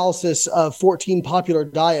 meta-analysis of 14 popular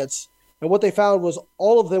diets. And what they found was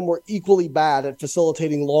all of them were equally bad at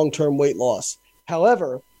facilitating long-term weight loss.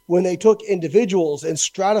 However, when they took individuals and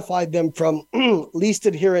stratified them from least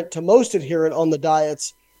adherent to most adherent on the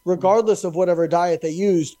diets, regardless of whatever diet they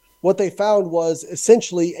used, what they found was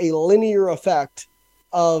essentially a linear effect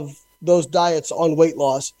of those diets on weight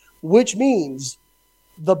loss, which means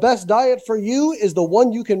the best diet for you is the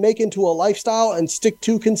one you can make into a lifestyle and stick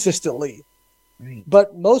to consistently. Right.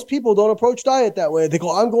 But most people don't approach diet that way. They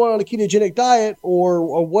go, I'm going on a ketogenic diet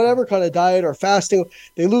or whatever kind of diet or fasting.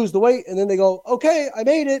 They lose the weight and then they go, okay, I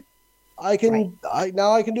made it.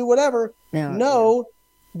 Now I can do whatever. No,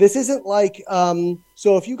 this isn't like,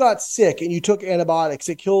 so if you got sick and you took antibiotics,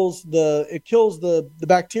 it kills the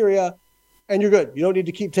bacteria and you're good. You don't need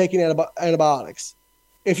to keep taking antibiotics.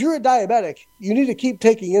 If you're a diabetic, you need to keep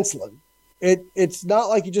taking insulin. It's not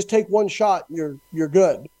like you just take one shot, you're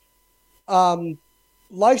good.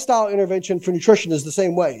 Lifestyle intervention for nutrition is the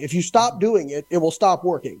same way. If you stop doing it, it will stop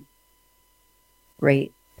working.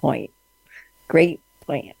 Great point.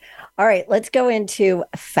 All right, let's go into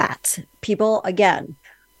fats. People, again,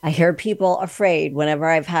 I hear people afraid whenever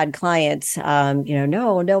I've had clients,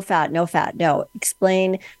 no fat, no fat. No,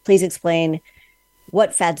 please explain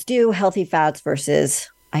what fats do, healthy fats versus,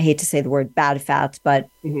 I hate to say the word bad fats, but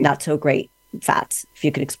not so great fats. If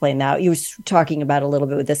you could explain that. You were talking about a little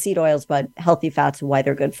bit with the seed oils, but healthy fats and why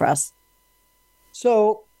they're good for us.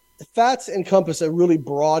 So fats encompass a really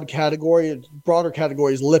broad category. Broader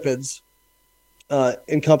category is lipids.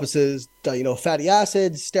 Encompasses, fatty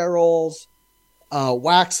acids, sterols,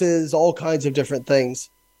 waxes, all kinds of different things.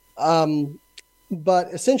 But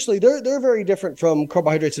essentially, they're very different from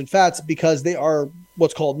carbohydrates and fats because they are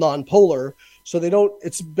what's called non-polar. So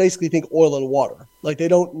it's basically think oil and water. Like they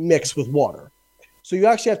don't mix with water. So you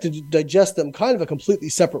actually have to digest them kind of a completely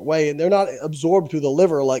separate way. And they're not absorbed through the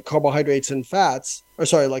liver like carbohydrates and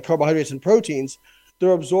like carbohydrates and proteins.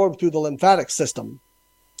 They're absorbed through the lymphatic system.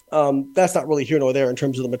 That's not really here nor there in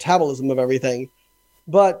terms of the metabolism of everything.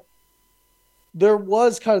 But there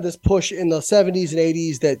was kind of this push in the 70s and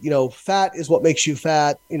 80s that, fat is what makes you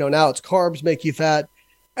fat. Now it's carbs make you fat.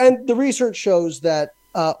 And the research shows that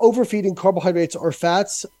overfeeding carbohydrates or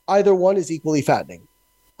fats, either one is equally fattening.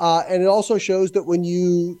 And it also shows that when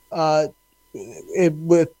you,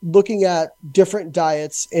 with looking at different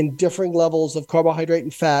diets and differing levels of carbohydrate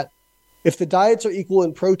and fat, if the diets are equal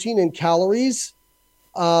in protein and calories,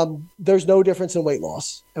 there's no difference in weight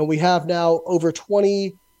loss. And we have now over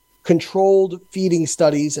 20 controlled feeding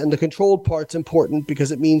studies, and the controlled part's important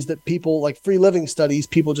because it means that people, like free living studies,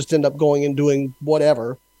 people just end up going and doing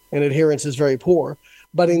whatever, and adherence is very poor.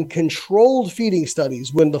 But in controlled feeding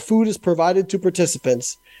studies, when the food is provided to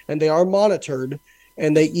participants and they are monitored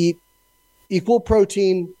and they eat equal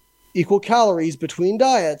protein, equal calories between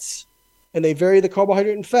diets, and they vary the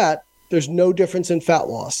carbohydrate and fat, there's no difference in fat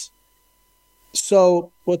loss.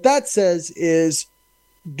 So what that says is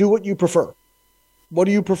do what you prefer. What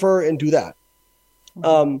do you prefer, and do that.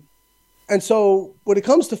 And so when it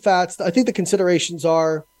comes to fats, I think the considerations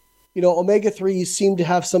are, omega-3s seem to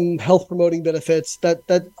have some health promoting benefits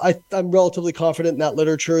I'm relatively confident in that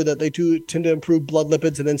literature that they do tend to improve blood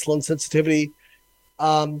lipids and insulin sensitivity.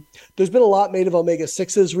 There's been a lot made of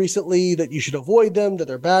omega-6s recently that you should avoid them, that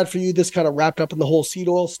they're bad for you. This kind of wrapped up in the whole seed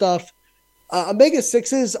oil stuff.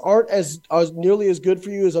 Omega-6s aren't as nearly as good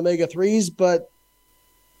for you as omega-3s, but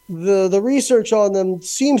the research on them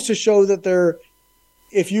seems to show that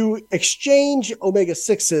if you exchange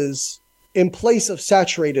omega-6s in place of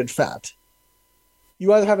saturated fat,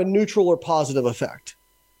 you either have a neutral or positive effect.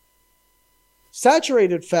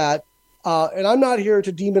 Saturated fat, and I'm not here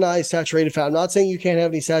to demonize saturated fat. I'm not saying you can't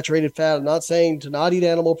have any saturated fat. I'm not saying to not eat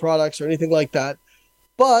animal products or anything like that.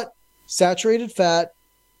 But saturated fat,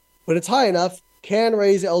 when it's high enough, can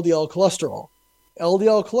raise LDL cholesterol.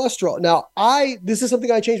 LDL cholesterol. Now, this is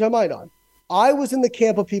something I changed my mind on. I was in the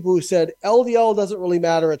camp of people who said LDL doesn't really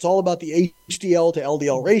matter. It's all about the HDL to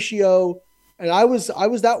LDL ratio. And I was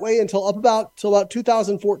that way until about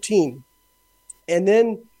 2014. And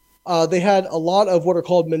then they had a lot of what are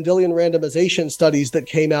called Mendelian randomization studies that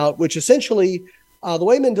came out, which essentially the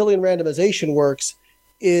way Mendelian randomization works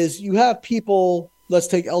is you have people, let's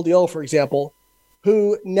take LDL, for example,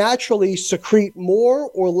 who naturally secrete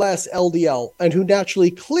more or less LDL and who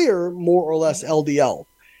naturally clear more or less LDL.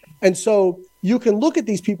 And so you can look at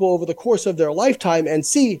these people over the course of their lifetime and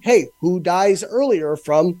see, hey, who dies earlier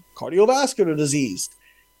from cardiovascular disease?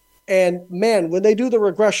 And man, when they do the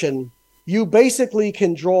regression, you basically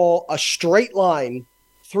can draw a straight line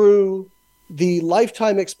through the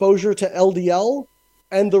lifetime exposure to LDL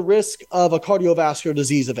and the risk of a cardiovascular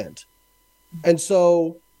disease event. And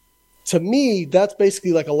so to me, that's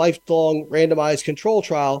basically like a lifelong randomized control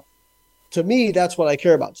trial. To me, that's what I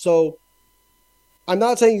care about. So I'm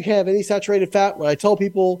not saying you can't have any saturated fat. What I tell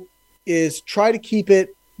people is try to keep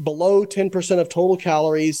it below 10% of total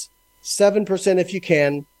calories, 7% if you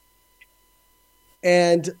can.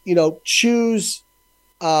 And, choose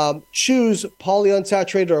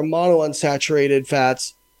polyunsaturated or monounsaturated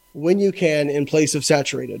fats when you can in place of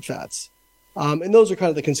saturated fats. And those are kind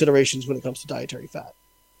of the considerations when it comes to dietary fat.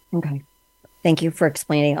 Okay. Thank you for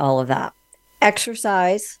explaining all of that.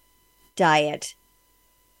 Exercise, diet.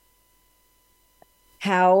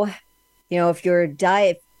 How, if your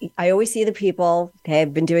diet, I always see the people, okay,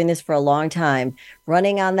 I've been doing this for a long time,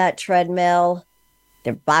 running on that treadmill,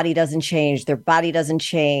 their body doesn't change.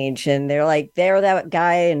 And they're that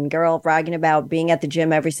guy and girl bragging about being at the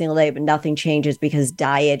gym every single day, but nothing changes because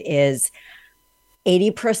diet is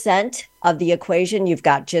 80% of the equation. You've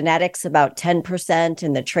got genetics about 10%,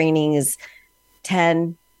 and the training is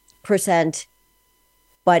 10%.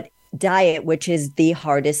 But diet, which is the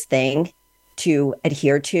hardest thing to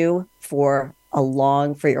adhere to for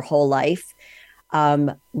your whole life.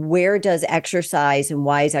 Where does exercise and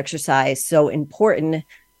why is exercise so important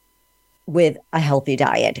with a healthy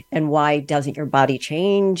diet, and why doesn't your body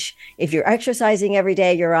change? If you're exercising every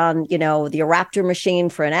day, you're on, the Raptor machine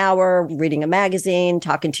for an hour, reading a magazine,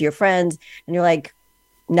 talking to your friends, and you're like,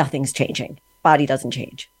 nothing's changing. Body doesn't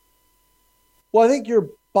change. Well, I think your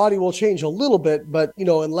body will change a little bit, but,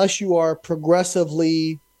 unless you are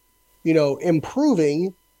progressively,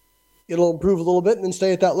 improving, it'll improve a little bit and then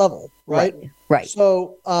stay at that level. Right.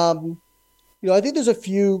 So, I think there's a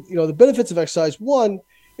few, the benefits of exercise. One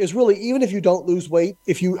is really, even if you don't lose weight,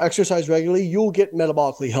 if you exercise regularly, you'll get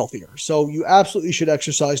metabolically healthier. So you absolutely should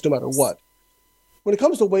exercise no matter what. When it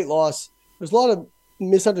comes to weight loss, there's a lot of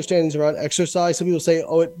misunderstandings around exercise. Some people say,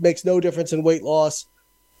 oh, it makes no difference in weight loss.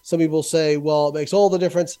 Some people say, well, it makes all the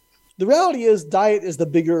difference. The reality is diet is the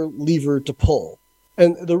bigger lever to pull.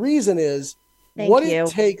 And the reason is it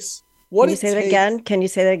takes. Can you say that again? Can you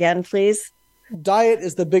say that again, please? Diet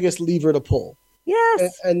is the biggest lever to pull.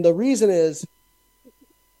 Yes. And the reason is,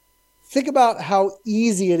 think about how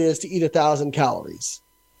easy it is to eat 1,000 calories.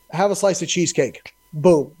 Have a slice of cheesecake.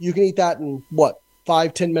 Boom. You can eat that in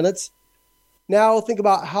 5-10 minutes? Now think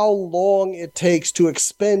about how long it takes to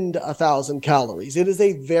expend 1,000 calories. It is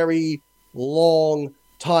a very long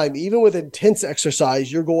time. Even with intense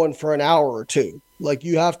exercise, you're going for an hour or two. Like,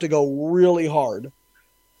 you have to go really hard.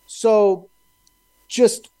 So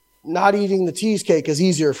just not eating the cheesecake is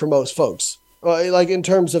easier for most folks, like in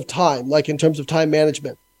terms of time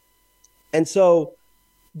management. And so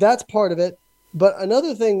that's part of it. But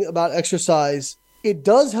another thing about exercise, it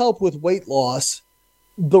does help with weight loss.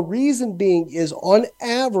 The reason being is, on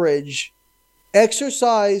average,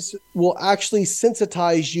 exercise will actually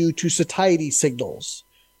sensitize you to satiety signals.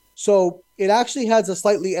 So it actually has a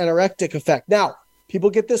slightly anorectic effect. Now,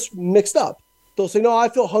 people get this mixed up. They'll say, no, I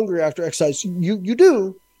feel hungry after exercise. You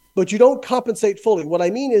do, but you don't compensate fully. What I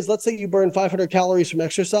mean is, let's say you burn 500 calories from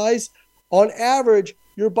exercise. On average,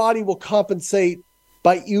 your body will compensate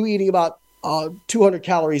by you eating about 200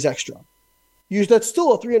 calories extra. That's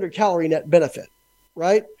still a 300 calorie net benefit,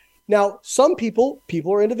 right? Now, some people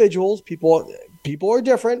are individuals, people are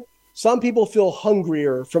different. Some people feel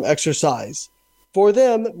hungrier from exercise. For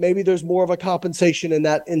them, maybe there's more of a compensation and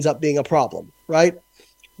that ends up being a problem, right?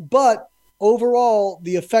 But overall,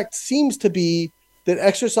 the effect seems to be that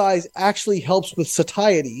exercise actually helps with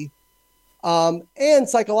satiety. And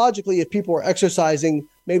psychologically, if people are exercising,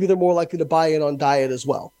 maybe they're more likely to buy in on diet as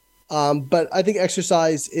well. But I think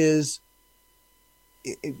exercise is,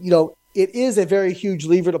 it is a very huge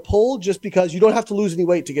lever to pull, just because you don't have to lose any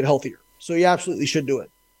weight to get healthier. So you absolutely should do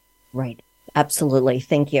it. Right. Absolutely.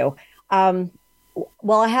 Thank you.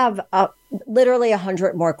 Well, I have literally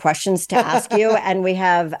 100 more questions to ask you, and we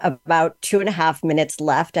have about 2.5 minutes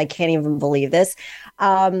left. I can't even believe this.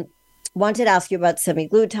 Wanted to ask you about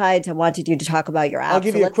semaglutides. I wanted you to talk about your app. I'll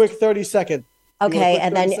give you a quick 30-second. Okay,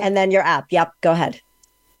 and then your app. Yep, go ahead.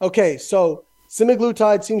 Okay, so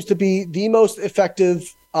semaglutide seems to be the most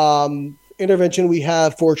effective intervention we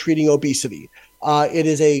have for treating obesity. It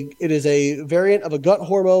is a variant of a gut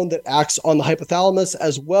hormone that acts on the hypothalamus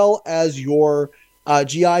as well as your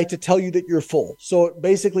GI to tell you that you're full. So it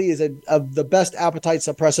basically is the best appetite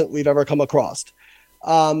suppressant we've ever come across.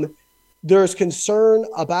 There's concern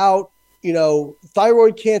about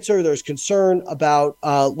thyroid cancer. There's concern about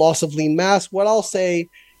loss of lean mass. What I'll say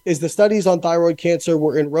is the studies on thyroid cancer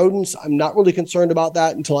were in rodents. I'm not really concerned about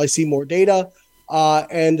that until I see more data.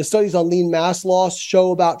 And the studies on lean mass loss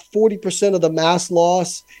show about 40% of the mass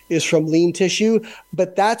loss is from lean tissue,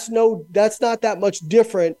 but that's not that much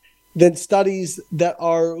different than studies that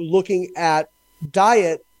are looking at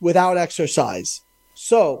diet without exercise.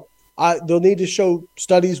 So they'll need to show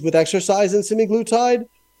studies with exercise and semaglutide.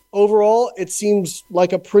 Overall, it seems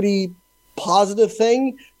like a pretty positive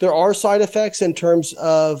thing. There are side effects in terms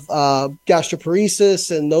of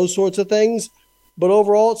gastroparesis and those sorts of things. But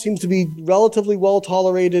overall, it seems to be relatively well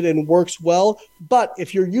tolerated and works well. But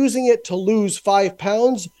if you're using it to lose 5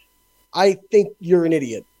 pounds, I think you're an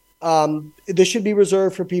idiot. This should be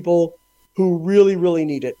reserved for people who really, really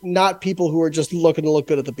need it, not people who are just looking to look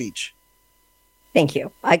good at the beach. Thank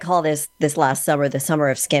you. I call this last summer the summer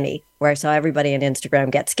of skinny, where I saw everybody on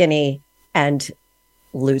Instagram get skinny and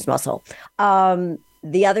lose muscle.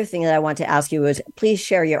 The other thing that I want to ask you is, please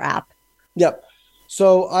share your app. Yep.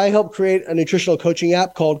 So I helped create a nutritional coaching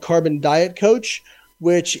app called Carbon Diet Coach,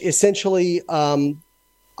 which essentially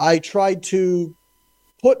I tried to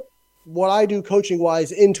put what I do coaching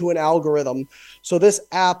wise into an algorithm. So this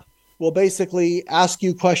app will basically ask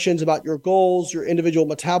you questions about your goals, your individual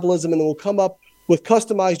metabolism, and it will come up with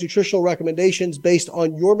customized nutritional recommendations based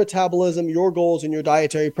on your metabolism, your goals, and your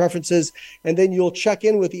dietary preferences. And then you'll check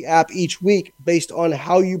in with the app each week based on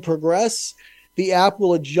how you progress. The app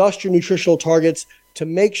will adjust your nutritional targets to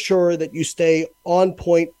make sure that you stay on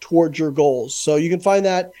point towards your goals. So you can find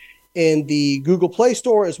that in the Google Play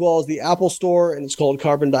Store as well as the Apple Store, and it's called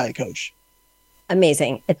Carbon Diet Coach.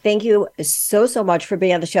 Amazing. Thank you so much for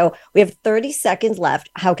being on the show. We have 30 seconds left.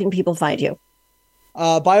 How can people find you?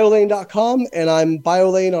 BioLayne.com, and I'm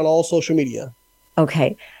BioLayne on all social media.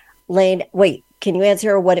 Okay. Layne, wait, can you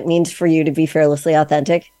answer what it means for you to be fearlessly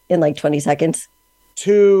authentic in like 20 seconds?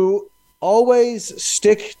 To always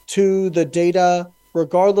stick to the data,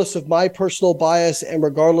 regardless of my personal bias and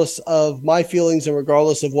regardless of my feelings and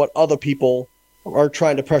regardless of what other people are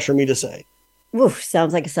trying to pressure me to say. Oof,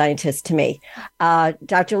 sounds like a scientist to me.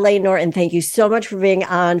 Dr. Layne Norton, thank you so much for being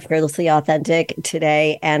on Fearlessly Authentic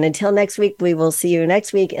today. And until next week, we will see you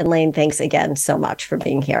next week. And Layne, thanks again so much for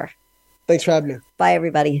being here. Thanks for having me. Bye,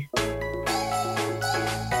 everybody.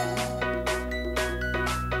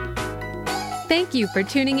 Thank you for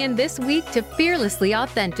tuning in this week to Fearlessly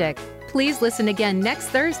Authentic. Please listen again next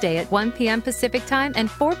Thursday at 1 p.m. Pacific Time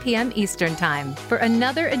and 4 p.m. Eastern Time for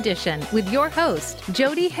another edition with your host,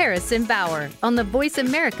 Jody Harrison Bauer, on the Voice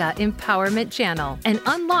America Empowerment Channel, and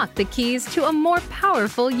unlock the keys to a more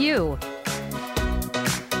powerful you.